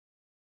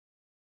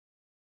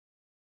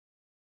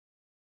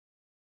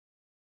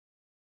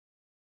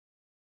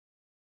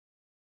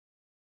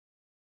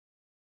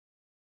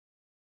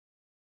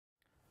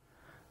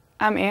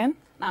I'm Anne.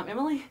 I'm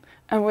Emilie.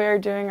 And we are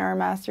doing our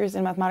Master's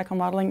in Mathematical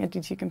Modeling at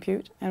DTU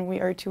Compute, and we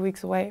are 2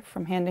 weeks away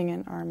from handing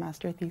in our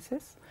master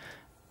thesis.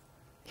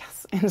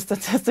 Yes, in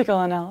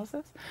statistical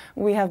analysis.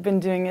 We have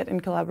been doing it in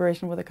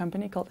collaboration with a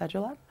company called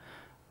EduLab,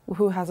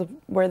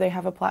 where they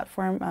have a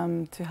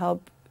platform to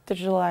help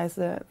digitalize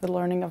the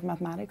learning of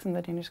mathematics in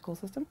the Danish school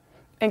system,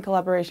 in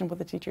collaboration with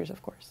the teachers,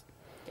 of course.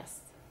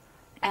 Yes.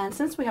 And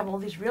since we have all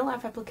these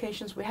real-life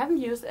applications, we haven't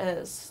used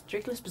a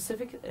strictly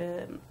specific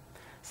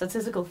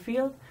statistical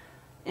field.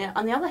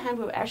 On the other hand,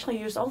 we've actually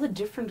used all the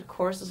different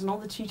courses and all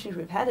the teachings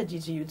we've had at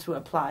DTU to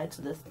apply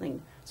to this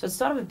thing. So it's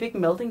sort of a big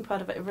melting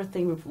pot of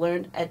everything we've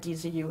learned at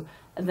DTU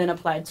and then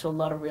applied to a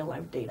lot of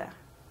real-life data.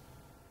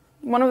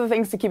 One of the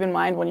things to keep in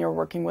mind when you're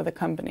working with a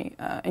company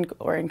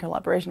or in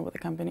collaboration with a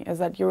company is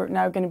that you're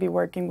now going to be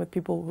working with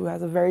people who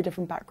has a very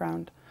different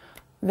background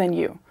than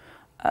you,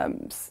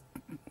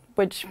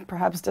 which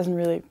perhaps doesn't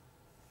really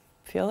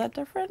feel that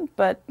different,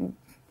 but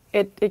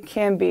it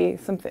can be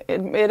something.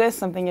 It is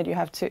something that you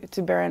have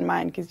to bear in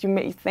mind, because you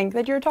may think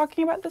that you're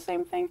talking about the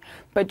same thing,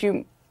 but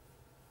you,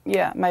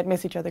 might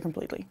miss each other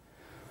completely.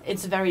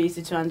 It's very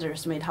easy to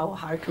underestimate how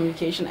hard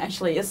communication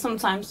actually is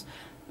sometimes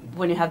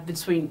when you have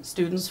between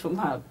students who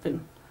have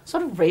been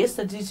sort of raised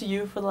at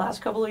DTU for the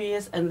last couple of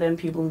years and then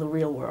people in the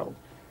real world.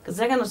 Because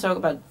they're going to talk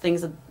about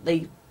things that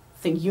they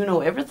think you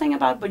know everything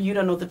about, but you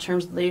don't know the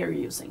terms they are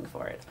using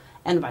for it,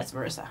 and vice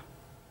versa.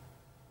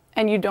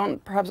 And you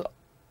don't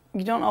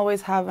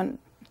always have an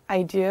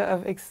idea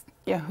of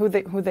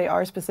who they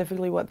are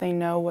specifically, what they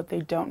know, what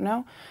they don't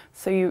know.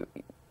 So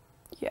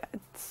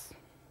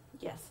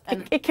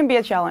it can be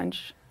a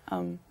challenge,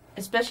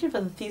 especially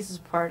for the thesis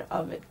part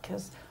of it,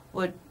 because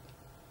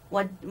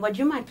what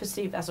you might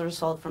perceive as a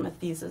result from a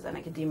thesis and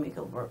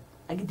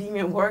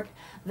academia work,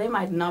 they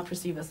might not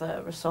perceive as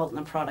a result in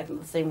a product in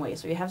the same way.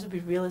 So you have to be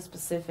really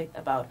specific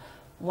about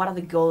what are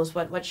the goals,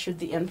 what should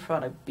the end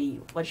product be,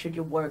 what should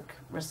your work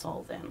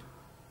result in.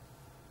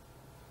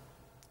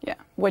 Yeah,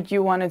 what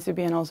you want it to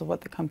be and also what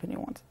the company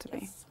wants it to be.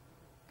 Yes.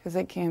 Because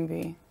it can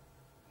be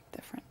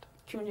different.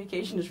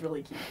 Communication is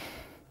really key.